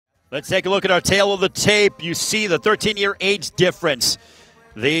Let's take a look at our tail of the tape. You see the 13-year age difference.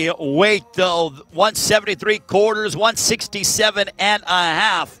 The weight, though, 173 quarters, 167 and a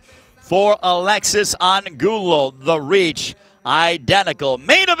half for Alexis Angulo. The reach, identical.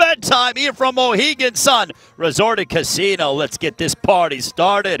 Main event time here from Mohegan Sun Resort and Casino. Let's get this party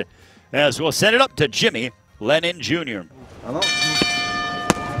started as we'll send it up to Jimmy Lennon Jr. Hello.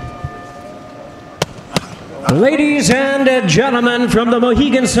 Ladies and gentlemen, from the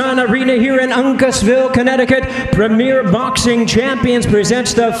Mohegan Sun Arena here in Uncasville, Connecticut, Premier Boxing Champions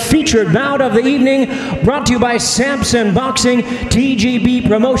presents the featured bout of the evening, brought to you by Samson Boxing, TGB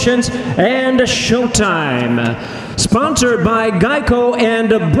Promotions, and Showtime. Sponsored by Geico and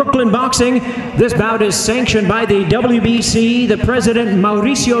Brooklyn Boxing, this bout is sanctioned by the WBC, the President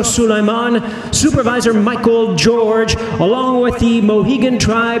Mauricio Suleiman, Supervisor Michael George, along with the Mohegan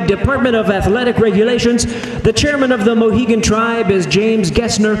Tribe Department of Athletic Regulations. The chairman of the Mohegan Tribe is James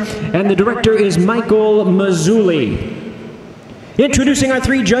Gessner, and the director is Michael Mazzulli. Introducing our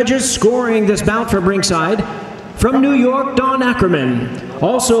three judges scoring this bout from ringside. From New York, Don Ackerman.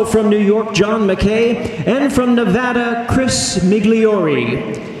 Also from New York, John McKay. And from Nevada, Chris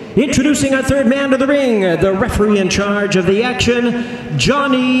Migliori. Introducing our third man to the ring, the referee in charge of the action,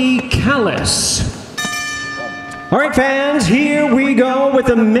 Johnny Callis. All right, fans, here we go with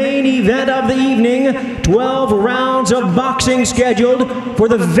the main event of the evening. 12 rounds of boxing scheduled for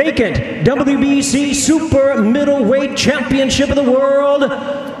the vacant WBC Super Middleweight Championship of the World.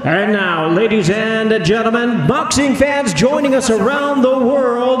 And now, ladies and gentlemen, boxing fans joining us around the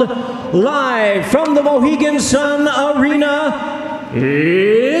world, live from the Mohegan Sun Arena,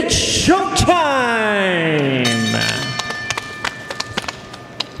 it's showtime!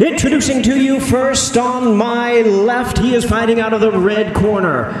 Introducing to you first on my left, he is fighting out of the red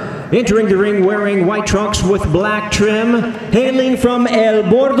corner. Entering the ring wearing white trunks with black trim, hailing from El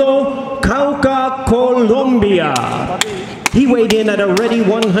Bordo, Cauca, Colombia. He weighed in at a ready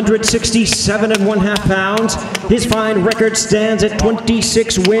 167.5 pounds. His fine record stands at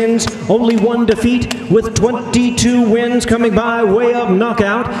 26 wins, only one defeat, with 22 wins coming by way of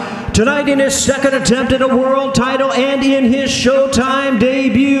knockout. Tonight in his second attempt at a world title and in his Showtime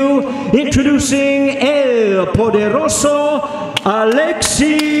debut, introducing El Poderoso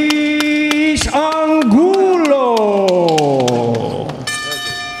Alexis Angulo.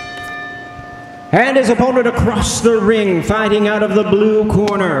 And his opponent across the ring, fighting out of the blue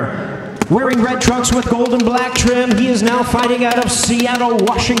corner. Wearing red trunks with gold and black trim, he is now fighting out of Seattle,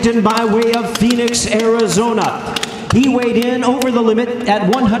 Washington by way of Phoenix, Arizona. He weighed in over the limit at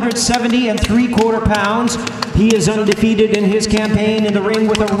 170.75 pounds. He is undefeated in his campaign in the ring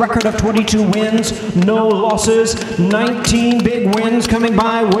with a record of 22 wins, no losses, 19 big wins coming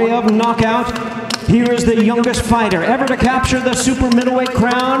by way of knockout. Here is the youngest fighter ever to capture the super middleweight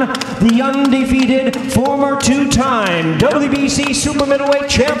crown, the undefeated former two-time WBC super middleweight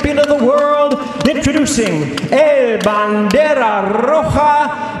champion of the world, introducing El Bandera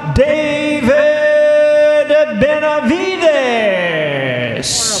Roja, David Benavidez.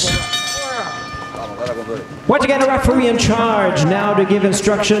 Once again, a referee in charge now to give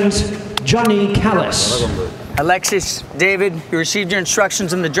instructions, Johnny Callis. Alexis, David, you received your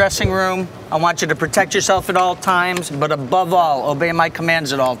instructions in the dressing room. I want you to protect yourself at all times, but above all, obey my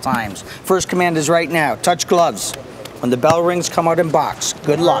commands at all times. First command is right now, touch gloves. When the bell rings, come out and box.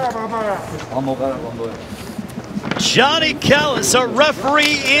 Good luck. Johnny Callis, a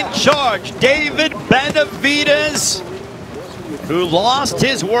referee in charge. David Benavidez, who lost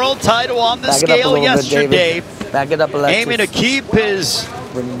his world title on the scale yesterday. Back it up, Alexis. Aiming to keep his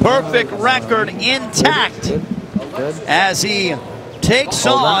perfect record intact as he takes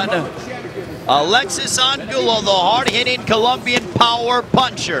on Alexis Angulo, the hard-hitting Colombian power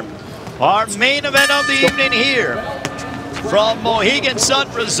puncher. Our main event of the evening here from Mohegan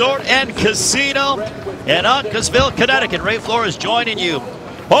Sun Resort and Casino in Uncasville, Connecticut. Ray Flores joining you.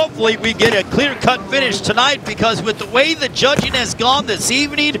 Hopefully we get a clear-cut finish tonight, because with the way the judging has gone this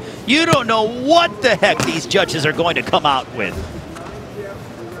evening, you don't know what the heck these judges are going to come out with.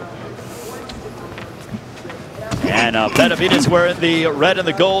 And Benavidez wearing the red and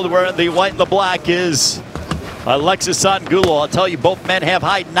the gold, wearing the white and the black is Alexis Angulo. I'll tell you, both men have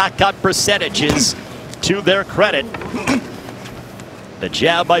high knockout percentages to their credit. The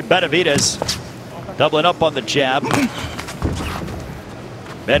jab by Benavidez, doubling up on the jab.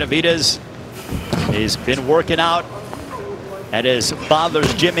 Benavidez has been working out at his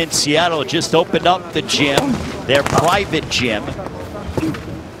father's gym in Seattle. Just opened up the gym, their private gym.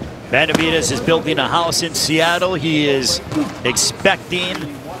 Benavidez is building a house in Seattle. He is expecting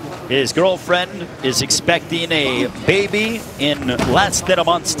His girlfriend is expecting a baby in less than a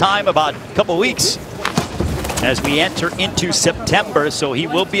month's time, about a couple weeks, as we enter into September. So he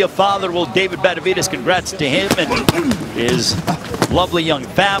will be a father. Well, David Benavidez, congrats to him and his lovely young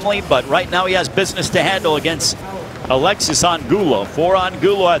family. But right now he has business to handle against Alexis Angulo. For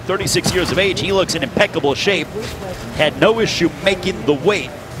Angulo, at 36 years of age, he looks in impeccable shape. Had no issue making the weight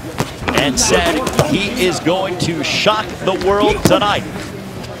and said he is going to shock the world tonight.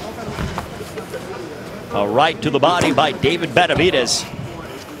 A right to the body by David Benavidez.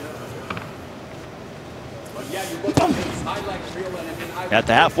 At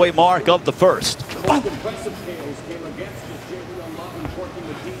the halfway mark of the first.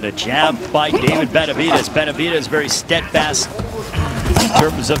 The jab by David Benavidez. Benavidez very steadfast in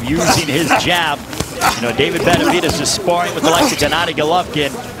terms of using his jab. You know, David Benavidez is sparring with the likes of Gennady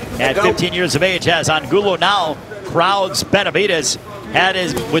Golovkin at 15 years of age, as Angulo now crowds Benavidez,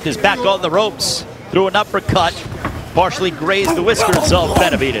 with his back on the ropes, threw an uppercut, partially grazed the whiskers of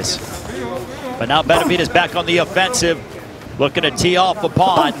Benavidez. But now Benavidez back on the offensive, looking to tee off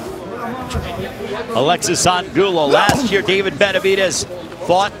upon Alexis Angulo. Last year, David Benavidez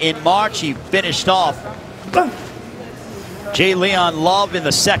fought in March. He finished off J. Leon Love in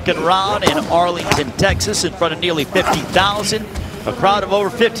the second round in Arlington, Texas, in front of nearly 50,000. A crowd of over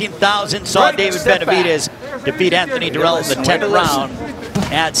 15,000 saw David Benavidez defeat Anthony Durrell in the 10th round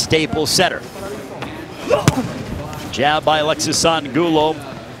at Staples Center. Jab by Alexis Angulo.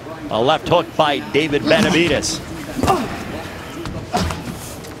 A left hook by David Benavidez.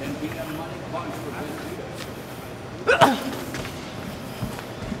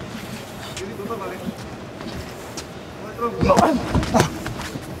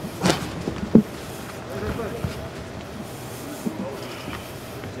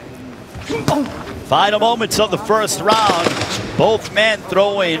 Final moments of the first round. Both men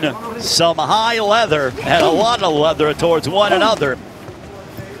throwing some high leather and a lot of leather towards one another.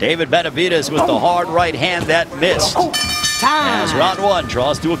 David Benavidez with the hard right hand that missed. As round one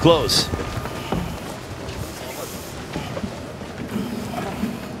draws to a close.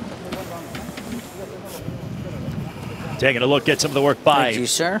 Taking a look at some of the work by Thank you,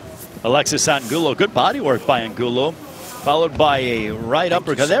 sir. Alexis Angulo. Good body work by Angulo, followed by a right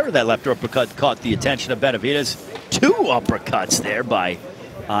uppercut. There, that left uppercut caught the attention of Benavidez. Two uppercuts there by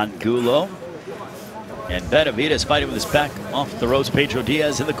Angulo. And Benavidez fighting with his back off the ropes. Pedro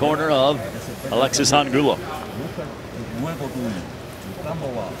Diaz in the corner of Alexis Angulo.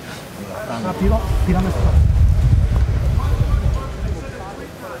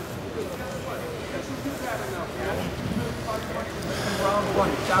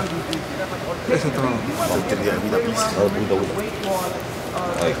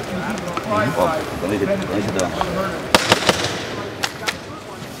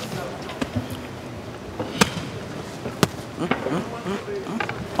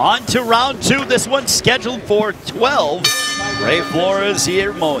 On to round two. This one's scheduled for 12. Ray Flores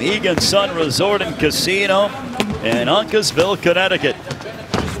here, Mohegan Sun Resort and Casino in Uncasville, Connecticut.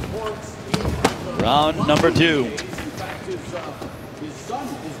 Round number two.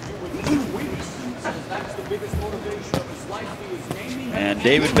 And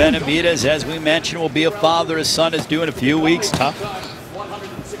David Benavidez, as we mentioned, will be a father. His son is due in a few weeks. Tough.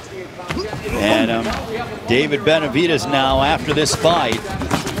 And David Benavidez now, after this fight,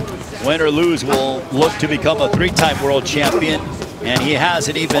 win or lose, will look to become a three-time world champion. And he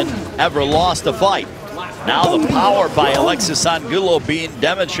hasn't even ever lost a fight. Now the power by Alexis Angulo being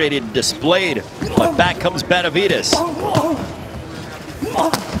demonstrated and displayed. But back comes Benavidez.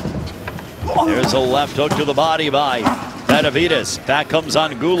 There's a left hook to the body by Benavidez. Back comes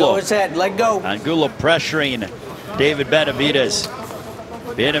Angulo. Go his head, let go. Angulo pressuring David Benavidez.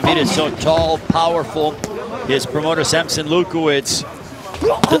 Benavidez so tall, powerful. His promoter Samson Lukowicz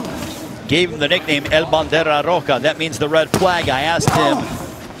gave him the nickname El Bandera Roja. That means the red flag. I asked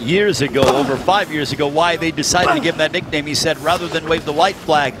him years ago, over 5 years ago, why they decided to give him that nickname. He said rather than wave the white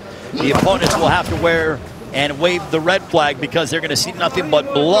flag, the opponents will have to wear and wave the red flag because they're going to see nothing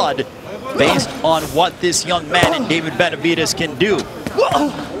but blood based on what this young man and David Benavidez can do.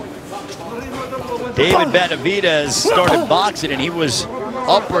 David Benavidez started boxing and he was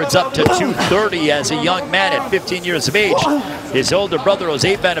upwards up to 230 as a young man at 15 years of age. His older brother,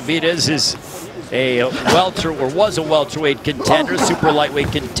 Jose Benavidez, is a was a welterweight contender, super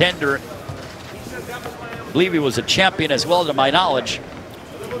lightweight contender. I believe he was a champion as well, to my knowledge.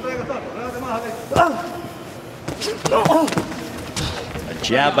 A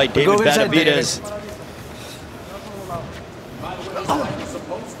jab by David Benavidez.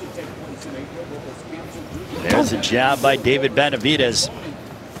 There's a jab by David Benavidez.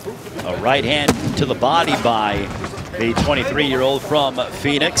 A right hand to the body by the 23-year-old from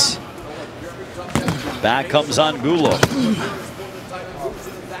Phoenix. Back comes Angulo.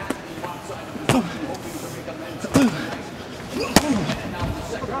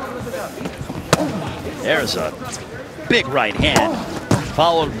 There's a big right hand,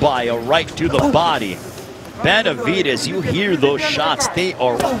 followed by a right to the body. Benavidez, you hear those shots, they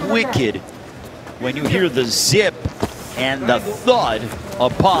are wicked when you hear the zip and the thud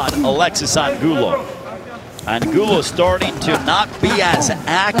upon Alexis Angulo. Angulo starting to not be as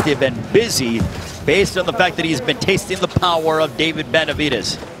active and busy based on the fact that he's been tasting the power of David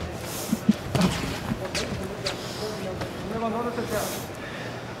Benavidez.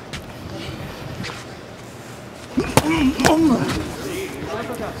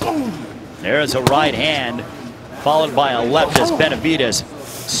 There's a right hand, followed by a left as Benavidez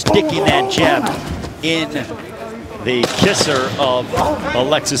sticking that jab in the kisser of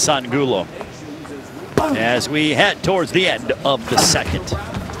Alexis Angulo as we head towards the end of the second.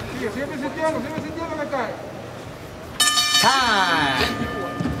 Time.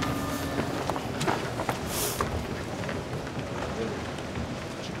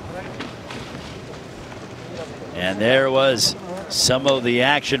 And there was some of the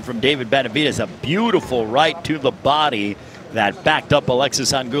action from David Benavidez. A beautiful right to the body that backed up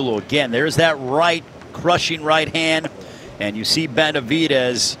Alexis Angulo again. There's that right, crushing right hand. And you see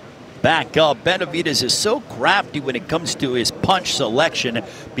Benavidez back up. Benavidez is so crafty when it comes to his punch selection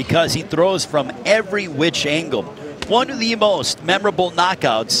because he throws from every which angle. One of the most memorable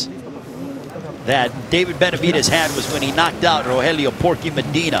knockouts that David Benavidez had was when he knocked out Rogelio Porky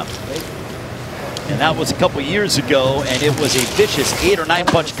Medina. And that was a couple years ago, and it was a vicious 8 or 9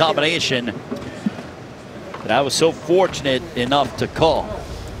 punch combination that I was so fortunate enough to call.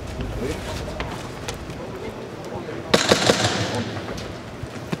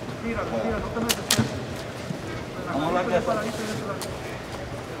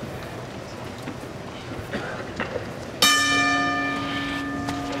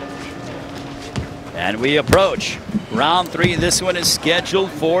 And we approach round 3. This one is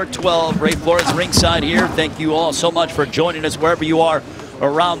scheduled for 12. Ray Flores ringside here. Thank you all so much for joining us wherever you are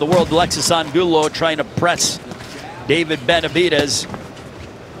around the world. Alexis Angulo trying to press David Benavidez.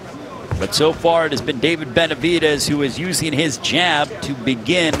 But so far it has been David Benavidez who is using his jab to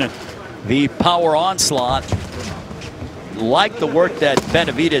begin the power onslaught. Like the work that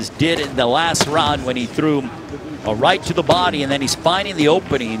Benavidez did in the last round when he threw a right to the body and then he's finding the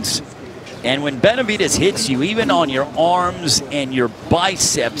openings. And when Benavidez hits you, even on your arms and your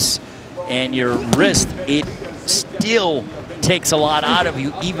biceps and your wrist, it still takes a lot out of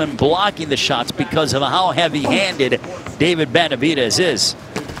you, even blocking the shots because of how heavy-handed David Benavidez is.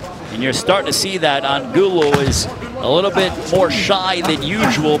 And you're starting to see that Angulo is a little bit more shy than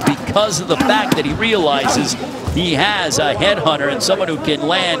usual because of the fact that he realizes he has a headhunter and someone who can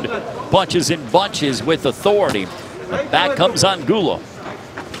land punches in bunches with authority. But back comes Angulo.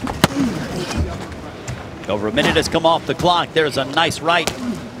 Over a minute has come off the clock. There's a nice right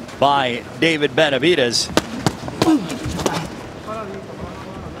by David Benavidez.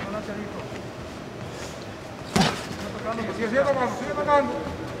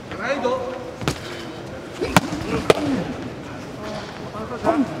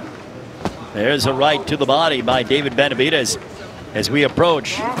 There's a right to the body by David Benavidez as we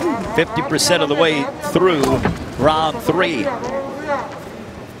approach 50% of the way through round 3.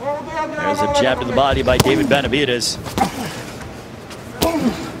 There's a jab to the body by David Benavidez.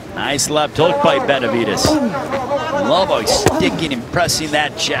 Nice left hook by Benavidez. Love how he's sticking and pressing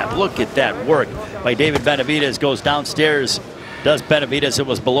that jab. Look at that work by David Benavidez. Goes downstairs. Does Benavidez. It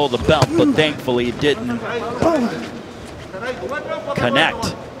was below the belt, but thankfully it didn't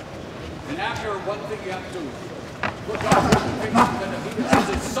connect. And after one thing you have to do.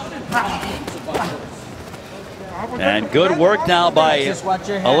 And good work now by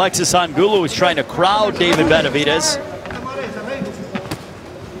Alexis Angulo, who's trying to crowd David Benavidez.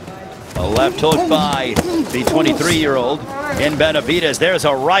 A left hook by the 23-year-old in Benavidez. There's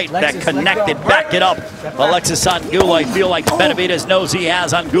a right that connected, back it up. Alexis Angulo, I feel like Benavidez knows he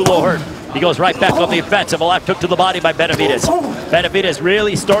has Angulo hurt. He goes right back on the offensive. A left hook to the body by Benavidez. Benavidez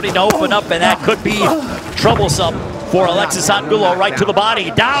really starting to open up, and that could be troublesome for Alexis Angulo. Right to the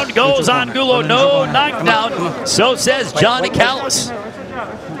body. Down goes Angulo. No knockdown. So says Johnny Callis.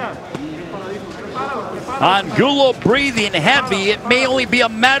 Angulo breathing heavy. It may only be a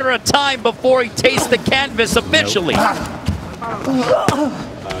matter of time before he tastes the canvas officially.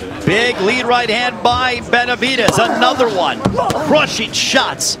 Big lead right hand by Benavidez. Another one. Crushing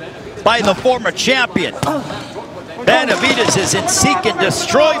shots by the former champion. Benavidez is in seek and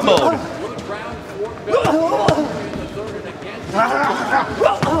destroy mode.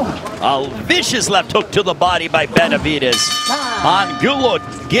 A vicious left hook to the body by Benavidez. Angulo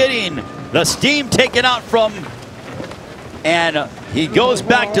getting the steam taken out from, and he goes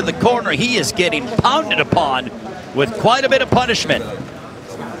back to the corner. He is getting pounded upon with quite a bit of punishment.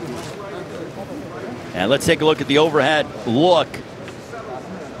 And let's take a look at the overhead look.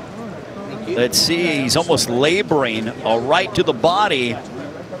 Let's see, he's almost laboring a right to the body.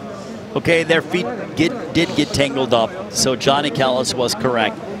 Okay, their feet did get tangled up, so Johnny Callis was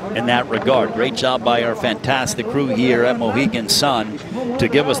correct in that regard. Great job by our fantastic crew here at Mohegan Sun to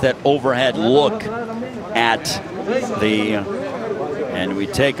give us that overhead look at the, and we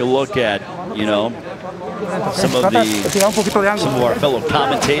take a look at, you know, some of our fellow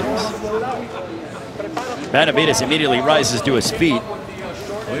commentators. Benavidez immediately rises to his feet.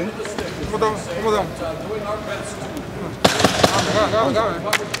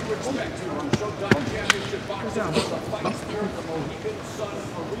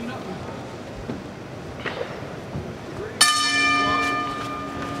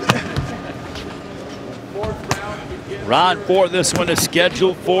 Round 4, this one is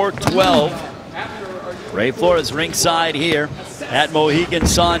scheduled for 12. Ray Flores ringside here at Mohegan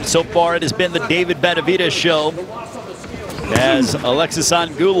Sun. So far it has been the David Benavidez show, as Alexis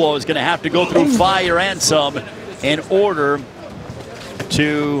Angulo is going to have to go through fire and some in order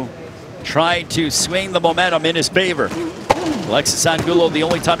to try to swing the momentum in his favor. Alexis Angulo, the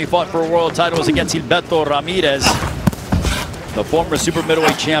only time he fought for a world title was against Gilberto Ramirez, the former super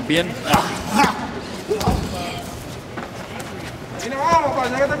middleweight champion.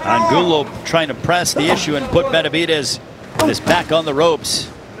 Angulo trying to press the issue and put Benavidez with his back on the ropes.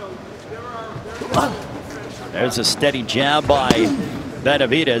 There's a steady jab by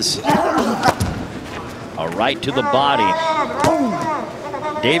Benavidez. A right to the body.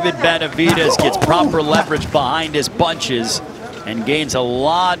 David Benavidez gets proper leverage behind his punches and gains a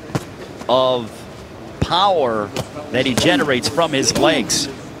lot of power that he generates from his legs.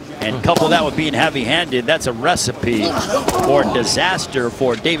 And couple that with being heavy-handed, that's a recipe for disaster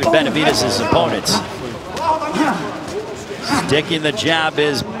for David Benavidez's opponents. Sticking the jab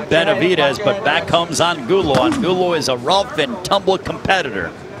is Benavidez, but back comes Angulo. Angulo is a rough and tumble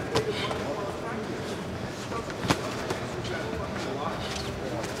competitor.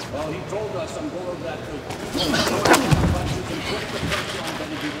 Well, he told us Angulo that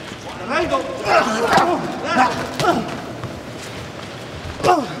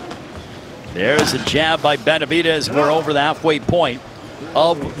There's a jab by Benavidez. We're over the halfway point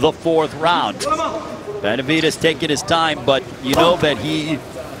of the 4th round. Benavidez taking his time, but you know that he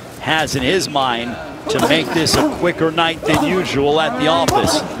has in his mind to make this a quicker night than usual at the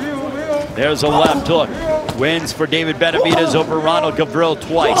office. There's a left hook. Wins for David Benavidez over Ronald Gavril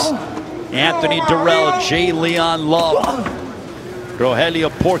twice. Anthony Durrell, J. Leon Love, Rogelio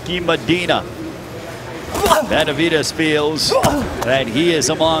Porky Medina. Benavidez feels that he is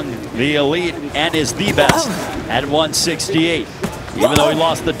among the elite and is the best at 168. Even though he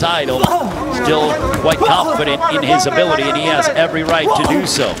lost the title, still quite confident in his ability, and he has every right to do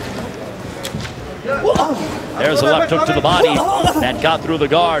so. There's a left hook to the body that got through the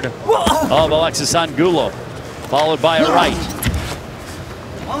guard of Alexis Angulo, followed by a right.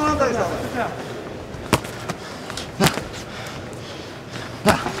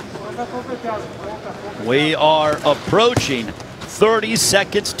 We are approaching 30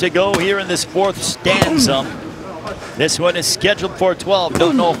 seconds to go here in this 4th stanza. This one is scheduled for 12.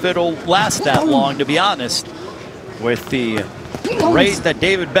 Don't know if it'll last that long, to be honest, with the rate that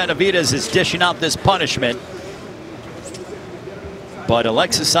David Benavidez is dishing out this punishment. But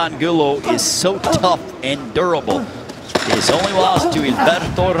Alexis Angulo is so tough and durable. He's only lost to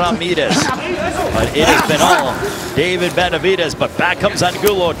Gilberto Ramirez, but it has been all David Benavidez. But back comes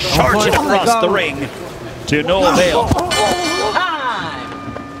Angulo charging across the ring to no avail.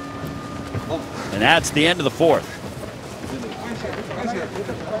 And that's the end of the 4th.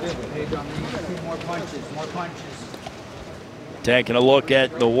 Taking a look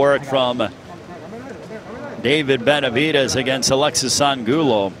at the work from David Benavidez against Alexis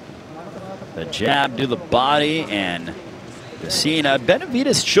Angulo. The jab to the body and the scene.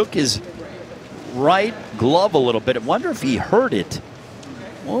 Benavidez shook his right glove a little bit. I wonder if he hurt it.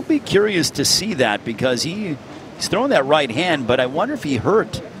 We'll be curious to see that, because he's throwing that right hand, but I wonder if he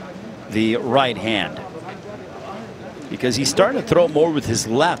hurt the right hand, because he's starting to throw more with his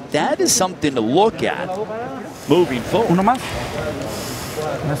left. That is something to look at moving forward. Uno más.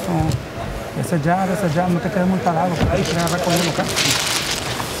 Ese jab, no te quedes muy parado. Ahí se agarra con uno acá.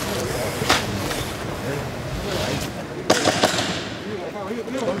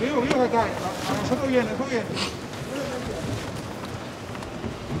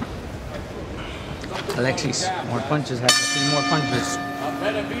 Alexis, more punches. Have to see more punches.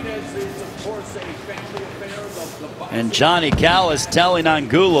 Benavidez is, of course, a family affair of the boxing. And Johnny Callis telling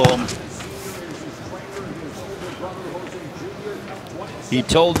Angulo, he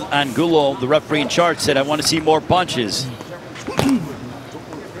told Angulo, the referee in charge, said, I want to see more punches.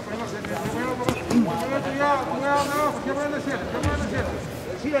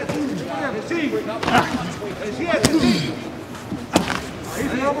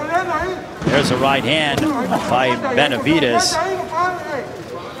 There's a right hand by Benavidez.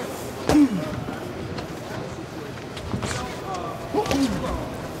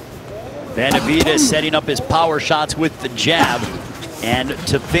 Benavidez setting up his power shots with the jab. And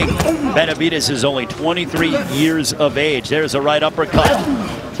to think Benavidez is only 23 years of age. There's a right uppercut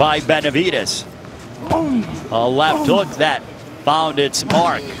by Benavidez. A left hook that found its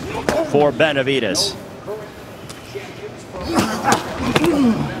mark for Benavidez.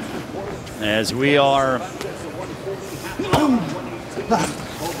 As we are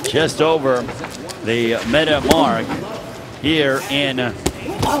just over the minute mark here in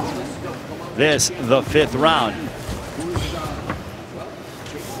this, the 5th round.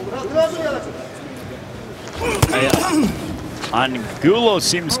 Angulo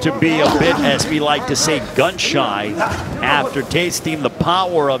seems to be a bit, as we like to say, gun shy after tasting the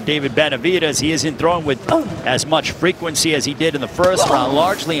power of David Benavidez. He isn't throwing with as much frequency as he did in the first round,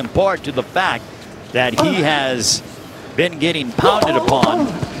 largely in part to the fact that he has been getting pounded upon,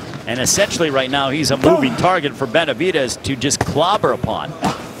 and essentially right now he's a moving target for Benavidez to just clobber upon.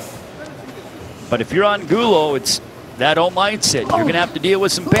 But if you're Angulo, it's that old mindset. You're going to have to deal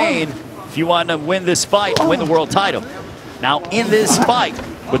with some pain if you want to win this fight, win the world title. Now, in this fight,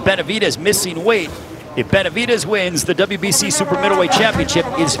 with Benavidez missing weight, if Benavidez wins, the WBC Super Middleweight Championship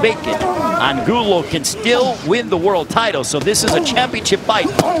is vacant. Angulo can still win the world title, so this is a championship fight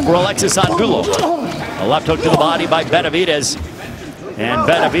for Alexis Angulo. A left hook to the body by Benavidez. And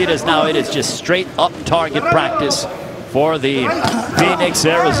Benavidez now, it is just straight up target practice for the Phoenix,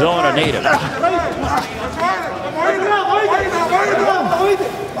 Arizona native.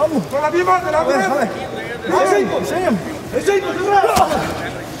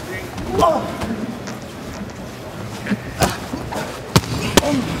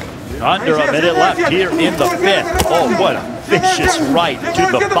 Under a minute left here in the 5th. Oh, what a vicious right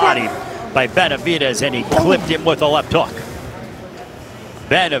to the body by Benavidez, and he clipped him with a left hook.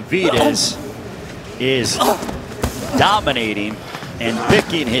 Benavidez is dominating and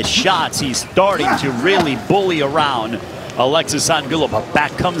picking his shots. He's starting to really bully around Alexis Angulo, but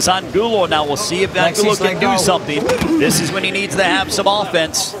back comes Angulo now. We'll see if Angulo can do something. This is when he needs to have some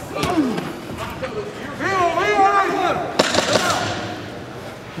offense.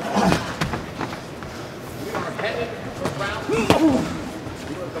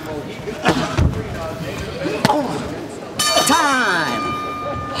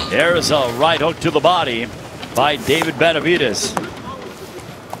 Time! There's a right hook to the body by David Benavidez.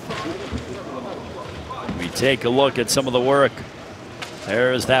 We take a look at some of the work.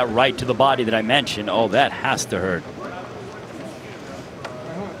 There's that right to the body that I mentioned. Oh, that has to hurt.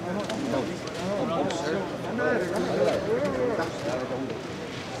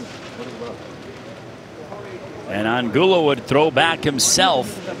 And Angulo would throw back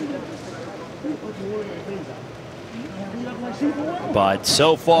himself. But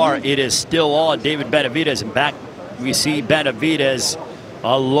so far, it is still all David Benavidez. And back, we see Benavidez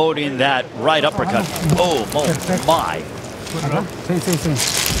loading that right uppercut. Oh, oh my. Sí, sí,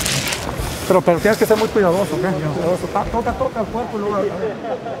 sí. Pero tienes que ser muy cuidadoso, ¿ok? Cuidadoso. Toca el cuerpo y luego...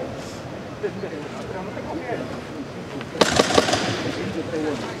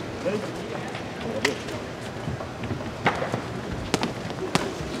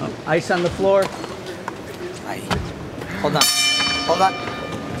 Ice on the floor. Aye. Hold on. Hold on.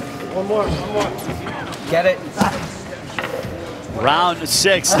 One more. Get it. Round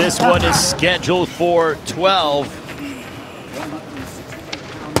 6. This one is scheduled for 12.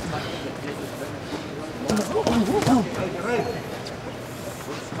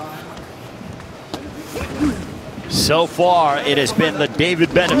 So far, it has been the David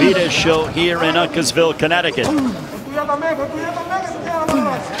Benavidez show here in Uncasville, Connecticut.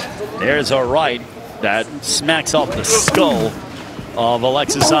 There's a right that smacks off the skull of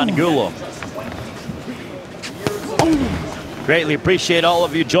Alexis Angulo. Greatly appreciate all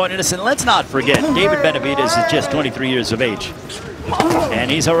of you joining us. And let's not forget, David Benavidez is just 23 years of age.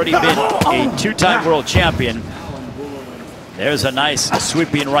 And he's already been a two-time world champion. There's a nice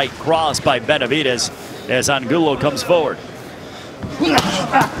sweeping right cross by Benavidez as Angulo comes forward.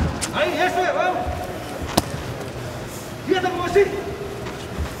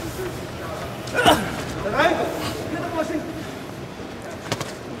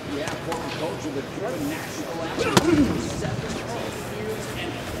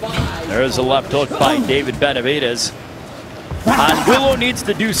 There's a left hook by David Benavidez. Angulo needs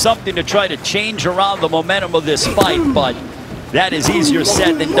to do something to try to change around the momentum of this fight, but that is easier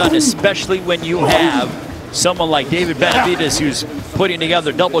said than done, especially when you have someone like David Benavidez who's putting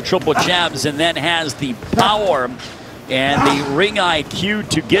together double, triple jabs and then has the power and the ring IQ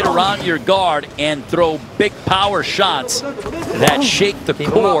to get around your guard and throw big power shots that shake the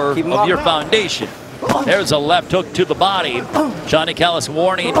core of your foundation. There's a left hook to the body. Johnny Callis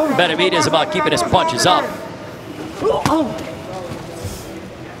warning Benavidez about keeping his punches up.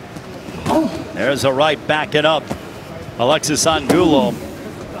 There's a right backing up Alexis Angulo.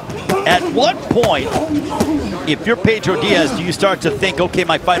 At what point, if you're Pedro Diaz, do you start to think, okay,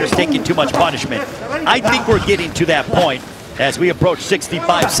 my fighter's taking too much punishment? I think we're getting to that point as we approach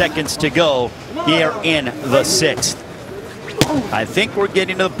 65 seconds to go here in the 6th. I think we're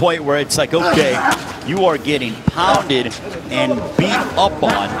getting to the point where it's like, okay, you are getting pounded and beat up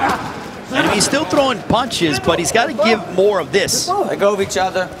on. And he's still throwing punches, but he's got to give more of this. Let go of each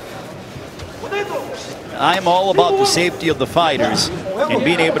other. I'm all about the safety of the fighters and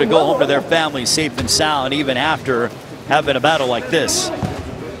being able to go home to their families safe and sound even after having a battle like this.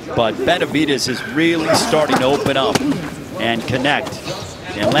 But Benavidez is really starting to open up and connect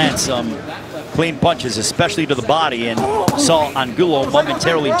and land some clean punches, especially to the body, and saw Angulo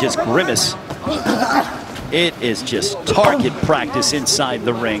momentarily just grimace. It is just target practice inside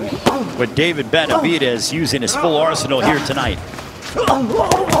the ring with David Benavidez using his full arsenal here tonight.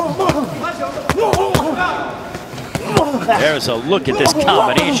 There's a look at this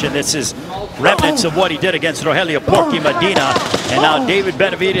combination. This is remnants of what he did against Rogelio Porky Medina. And now David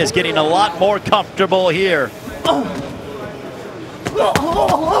Benavidez getting a lot more comfortable here.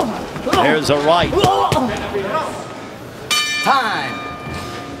 There's a right. Time.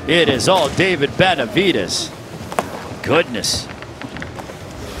 It is all David Benavidez. Goodness.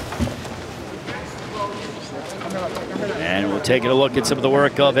 And we're taking a look at some of the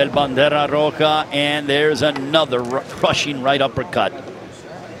work of El Bandera Roja, and there's another crushing right uppercut.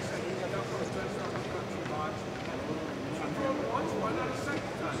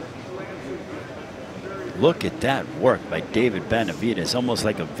 Look at that work by David Benavidez, almost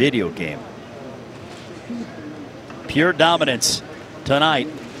like a video game. Pure dominance tonight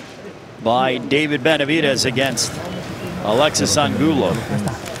by David Benavidez against Alexis Angulo.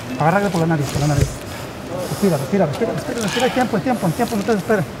 Agárrale por la nariz, por la nariz. Respira, respira, respira, respira, respira. El tiempo, no te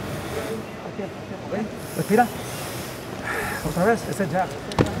desesperes. Respira. Otra vez, ese jab.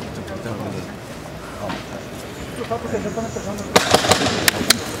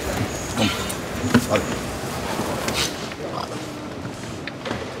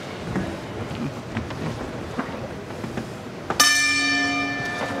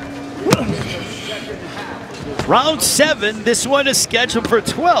 Round 7, this one is scheduled for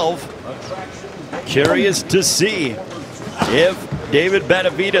 12. Curious to see if David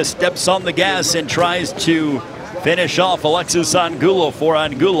Benavidez steps on the gas and tries to finish off Alexis Angulo. For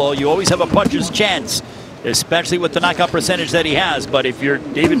Angulo, you always have a puncher's chance, especially with the knockout percentage that he has. But if you're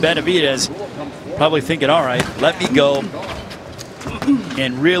David Benavidez, probably thinking, all right, let me go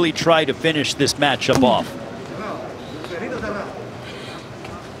and really try to finish this matchup off.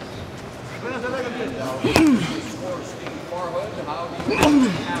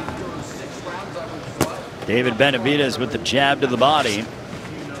 David Benavidez with the jab to the body.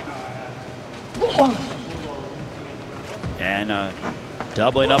 And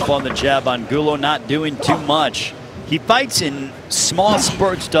doubling up on the jab. Angulo not doing too much. He fights in small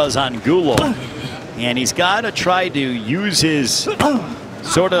spurts, does Angulo. And he's got to try to use his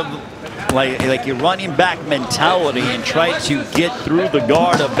sort of like a running back mentality and try to get through the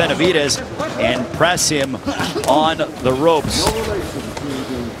guard of Benavidez and press him on the ropes.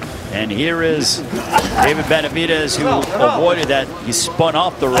 And here is David Benavidez, who avoided that. He spun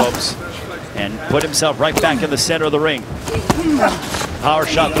off the ropes and put himself right back in the center of the ring. Power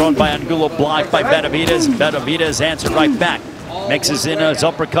shot thrown by Angulo, blocked by Benavidez. Benavidez answered right back. Mixes in his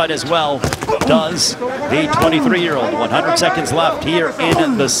uppercut as well. Does the 23-year-old. 100 seconds left here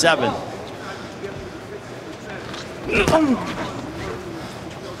in the 7th.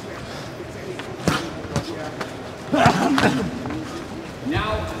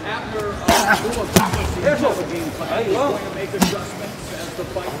 Now, after he's going to make adjustments as the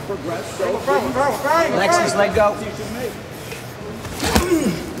fight progresses. So Alexis, let go.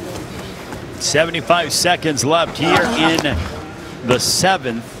 75 seconds left here in the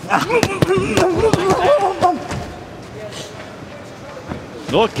 7th.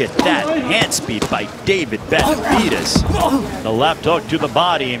 Look at that hand speed by David Benavidez. The left hook to the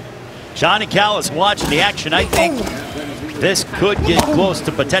body. Johnny Callis watching the action. I think this could get close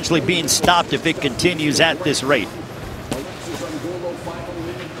to potentially being stopped if it continues at this rate.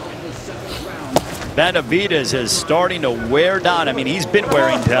 Benavidez is starting to wear down. I mean, he's been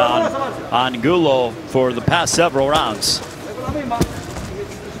wearing down Angulo for the past several rounds.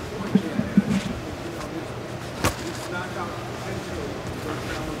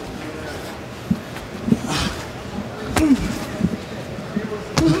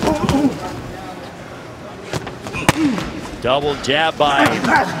 Double jab by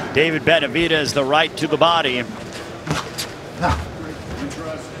David Benavidez, the right to the body.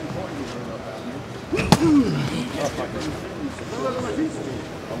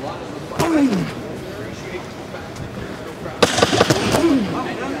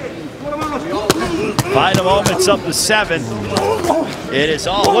 Final moments of the 7th. It is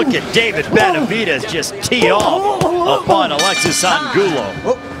all, look at David Benavidez just tee off upon Alexis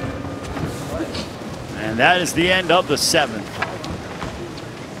Angulo. And that is the end of the 7th.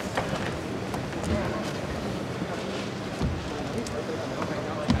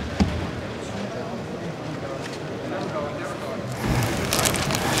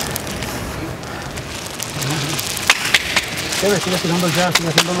 Sigue tirando el jab, sigue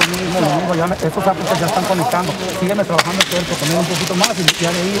haciendo lo mismo, ya estos zapatos ya están conectando. Sígueme trabajando el cuerpo, también un poquito más y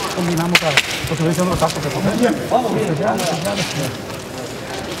ya de ahí combinamos para los que dicen los zapatos.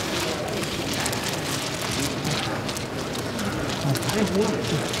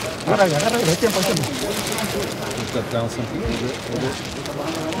 Vamos, agarra, hay tiempo, hay tiempo.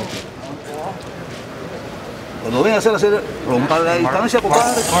 Cuando ven a hacer romper la distancia,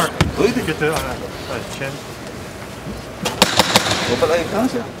 compadre. ¿Oíste? Romper la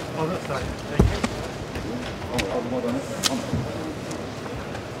distancia.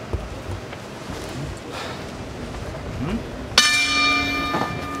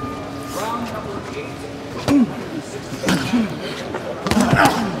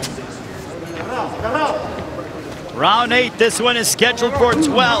 Round 8, this one is scheduled for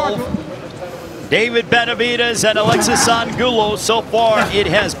 12. David Benavidez and Alexis Angulo. So far, it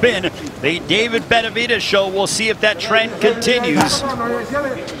has been the David Benavidez show. We'll see if that trend continues.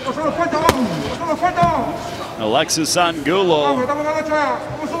 Alexis Angulo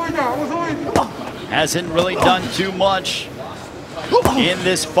hasn't really done too much in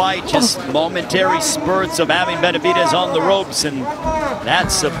this fight, just momentary spurts of having Benavidez on the ropes, and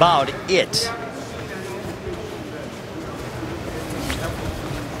that's about it.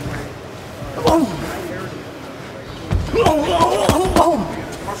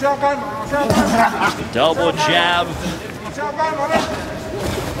 Double jab.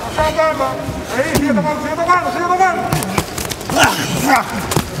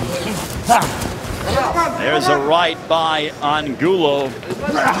 There's a right by Angulo.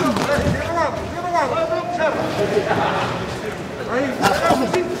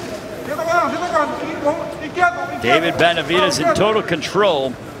 David Benavidez in total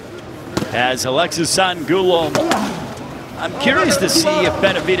control as Alexis Angulo. I'm curious to see if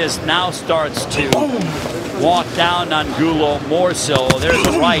Benavidez now starts to walk down Angulo more so. There's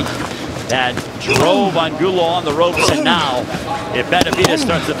a right that drove Angulo on the ropes, and now if Benavidez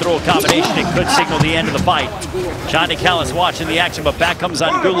starts to throw a combination, it could signal the end of the fight. Johnny Callis watching the action, but back comes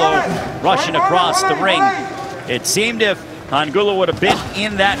Angulo rushing across the ring. It seemed if Angulo would have been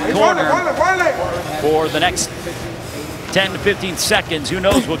in that corner for the next 10 to 15 seconds, who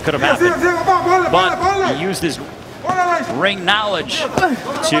knows what could have happened. But he used his ring knowledge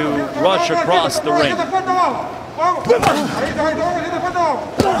to rush across the ring.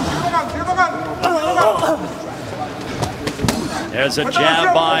 There's a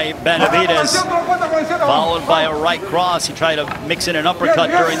jab by Benavidez, followed by a right cross. He tried to mix in an uppercut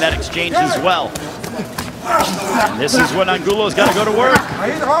during that exchange as well. And this is when Angulo's got to go to work.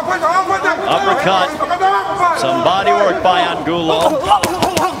 Uppercut, some body work by Angulo.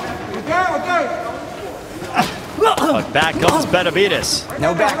 But back comes Benavidez.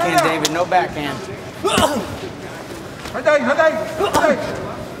 No backhand, David, no backhand.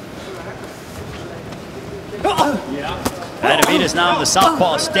 Benavidez now in the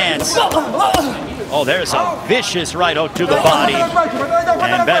southpaw stance. Oh, there's a vicious right hook to the body.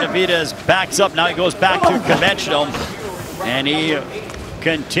 And Benavidez backs up. Now he goes back to conventional. And he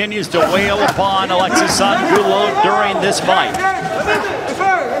continues to wail upon Alexis Angulo during this fight.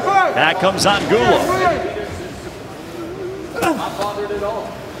 Back comes Angulo.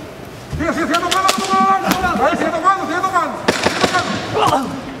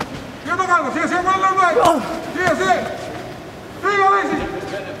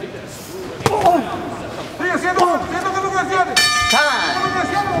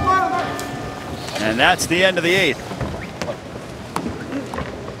 And that's the end of the 8th.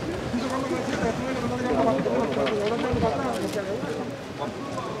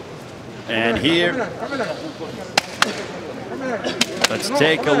 And here, let's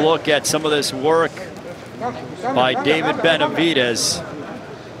take a look at some of this work by David Benavidez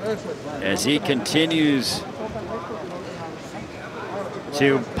as he continues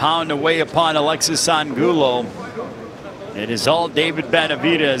to pound away upon Alexis Angulo. It is all David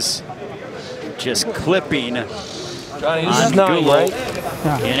Benavidez just clipping Angulo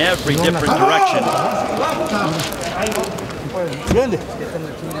in every different direction.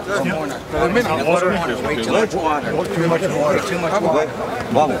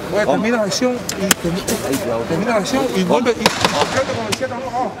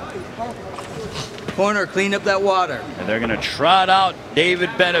 Corner, clean up that water. And they're going to trot out David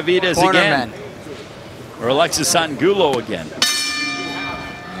Benavidez again. Or Alexis Angulo again.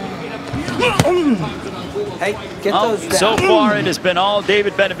 Hey, get those down. So far it has been all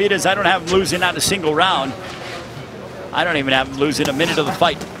David Benavidez. I don't have him losing not a single round. I don't even have him losing a minute of the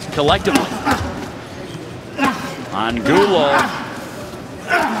fight collectively. Angulo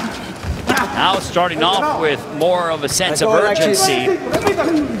now starting off with more of a sense of urgency.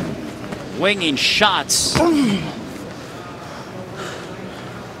 Winging shots.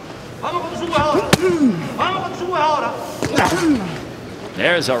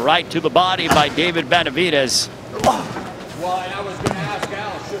 There's a right to the body by David Benavidez. Why, I was going to ask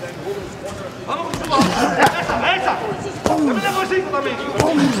Al, should Angulo's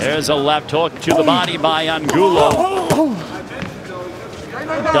There's a left hook to the body by Angulo.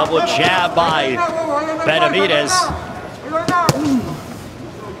 Double jab by Benavidez.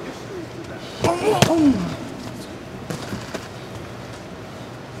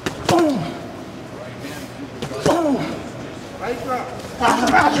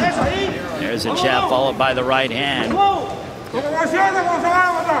 There's a jab followed by the right hand.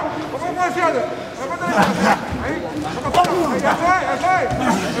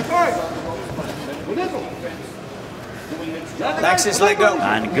 Alexis, let go.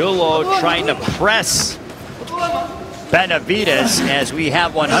 Angulo trying to press Benavidez as we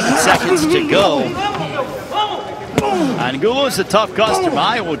have 100 seconds to go. Angulo is a tough customer.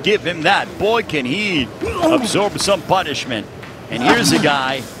 I will give him that. Boy, can he absorb some punishment. And here's a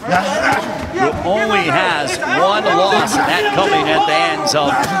guy who only has one loss, and that coming at the hands of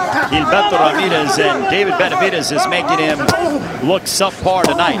Gilberto Ramirez, and David Benavidez is making him look subpar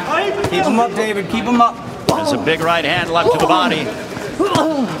tonight. Keep him up, David. Keep him up. There's a big right hand left to the body.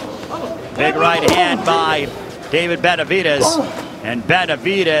 Big right hand by David Benavidez, and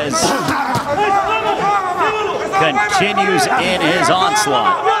Benavidez continues in his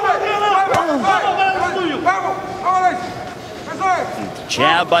onslaught.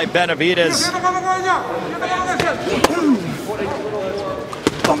 Jab by Benavidez.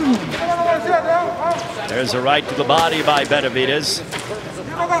 There's a right to the body by Benavidez.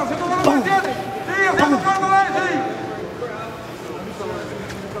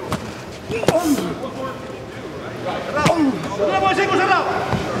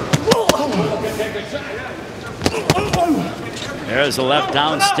 There's a left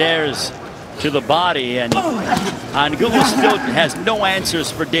downstairs to the body, and Angulo still has no answers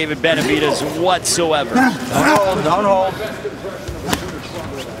for David Benavidez whatsoever. Don't hold, don't hold.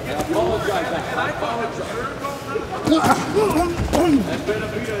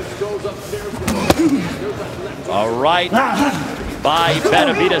 A right by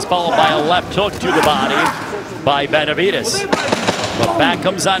Benavidez, followed by a left hook to the body by Benavidez. But back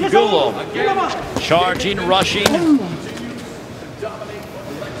comes Angulo, charging, rushing.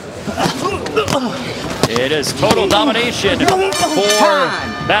 It is total domination for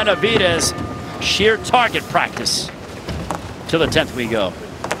Benavidez. Sheer target practice. To the 10th we go.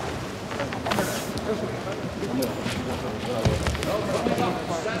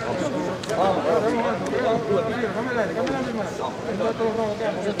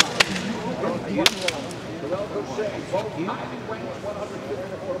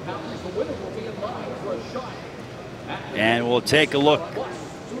 And we'll take a look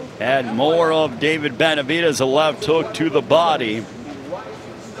at more of David Benavidez, a left hook to the body.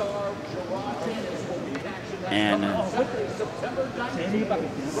 And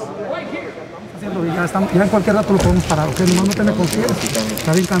ya en cualquier rato lo podemos parar, ¿ok? Nomás no te me confíes.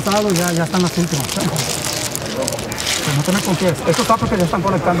 Está bien cansado, ya están las últimas. Pero no te me confíes. Estos tapos que ya están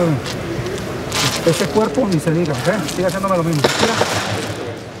conectando ese cuerpo ni se diga, ¿ok? Sigue haciéndome lo mismo. Mira.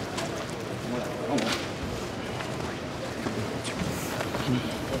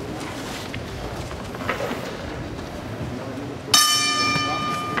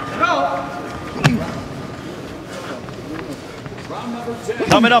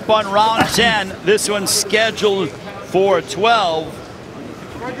 Coming up on round 10, this one's scheduled for 12.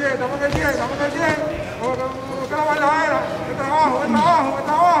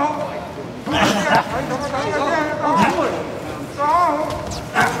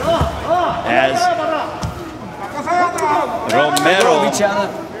 As Romero,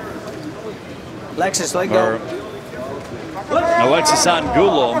 Alexis, let go. Alexis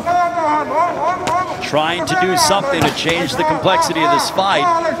Angulo trying to do something to change the complexity of this fight.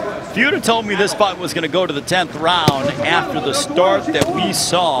 If you'd have told me this fight was going to go to the 10th round after the start that we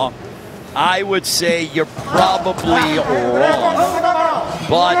saw, I would say you're probably wrong.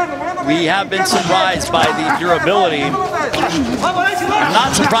 But we have been surprised by the durability. I'm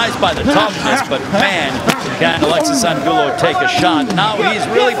not surprised by the toughness, but man, can Alexis Angulo take a shot. Now he's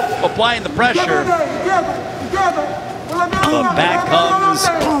really applying the pressure. But back comes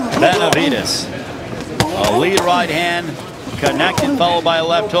Benavidez. A lead right hand, connected, followed by a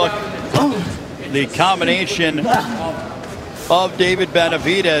left hook. The combination of David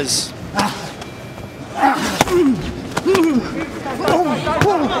Benavidez.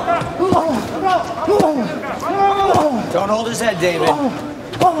 Don't hold his head, David.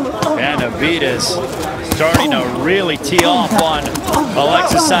 Benavidez starting to really tee off on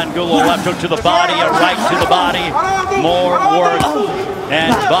Alexis Angulo. Left hook to the body, a right to the body. More work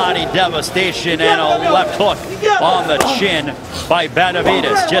and body devastation, and a left hook on the chin by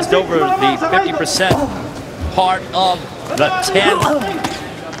Benavidez. Just over the 50% part of the 10th.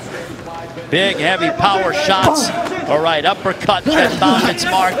 Big, heavy power shots. All right, uppercut that found its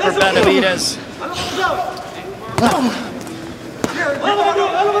mark for Benavidez.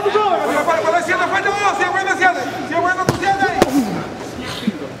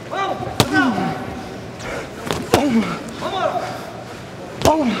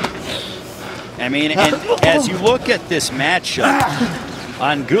 I mean, and as you look at this matchup,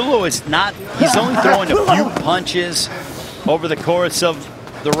 Angulo is not, he's only throwing a few punches over the course of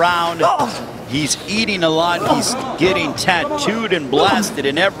the round. He's eating a lot. He's getting tattooed and blasted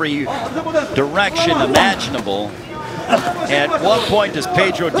in every direction imaginable. At what point does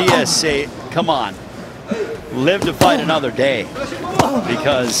Pedro Diaz say, come on, live to fight another day?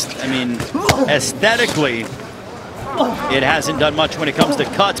 Because, I mean, aesthetically, it hasn't done much when it comes to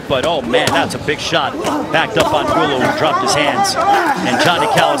cuts, but oh man, that's a big shot. Backed up on Angulo, who dropped his hands. And Johnny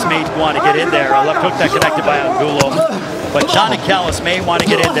Callis may want to get in there. A left hook that connected by Angulo. But Johnny Callis may want to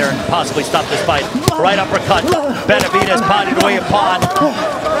get in there and possibly stop this fight. Right uppercut. Benavidez pounded away upon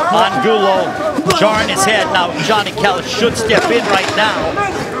Angulo, jarring his head. Now Johnny Callis should step in right now.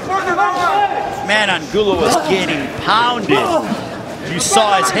 Man, Angulo was getting pounded. You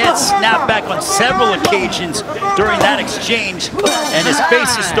saw his head snap back on several occasions during that exchange, and his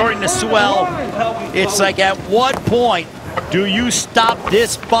face is starting to swell. It's like, at what point do you stop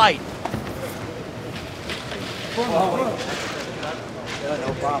this fight? No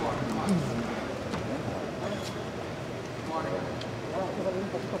problem.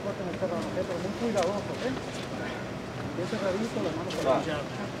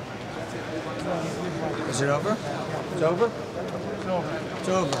 Is it over? It's over? It's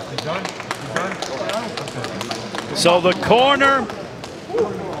over. It's done? It's done? So the corner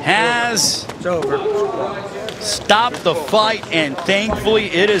has stopped the fight, and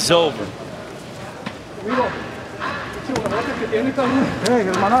thankfully it is over.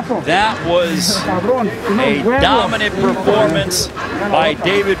 That was a dominant performance by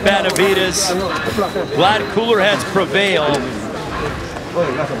David Benavidez. Glad cooler heads prevail.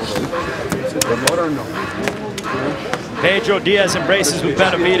 Pedro Diaz embraces with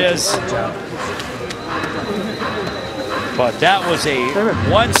Benavidez. But that was a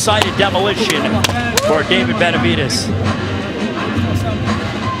one-sided demolition for David Benavidez.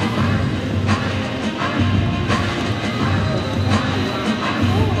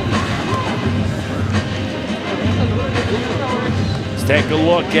 Let's take a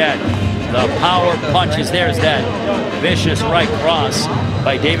look at the power punches. There's that vicious right cross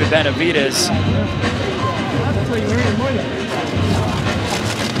by David Benavidez.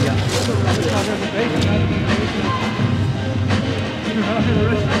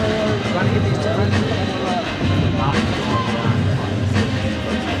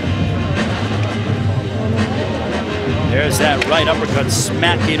 There's that right uppercut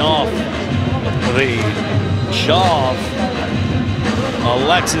smacking off the jaw of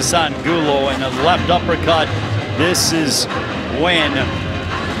Alexis Angulo, and a left uppercut. This is when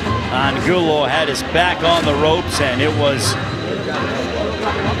Angulo had his back on the ropes, and it was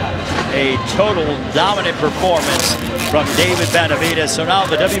a total dominant performance from David Benavidez. So now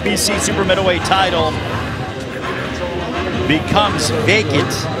the WBC super middleweight title becomes vacant,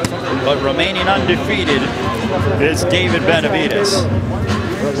 but remaining undefeated is David Benavidez.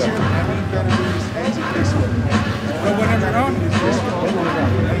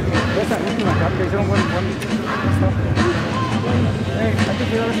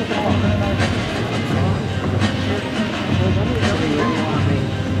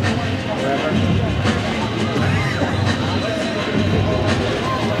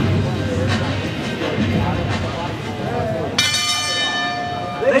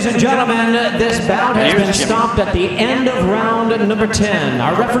 Ladies and gentlemen, this bout has been stopped at the end of round number 10.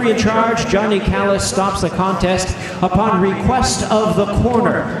 Our referee in charge, Johnny Callis, stops the contest upon request of the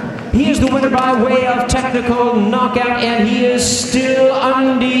corner. He is the winner by way of technical knockout, and he is still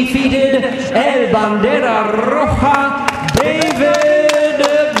undefeated. El Bandera Roja, David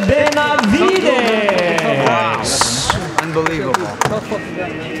Benavidez. Unbelievable.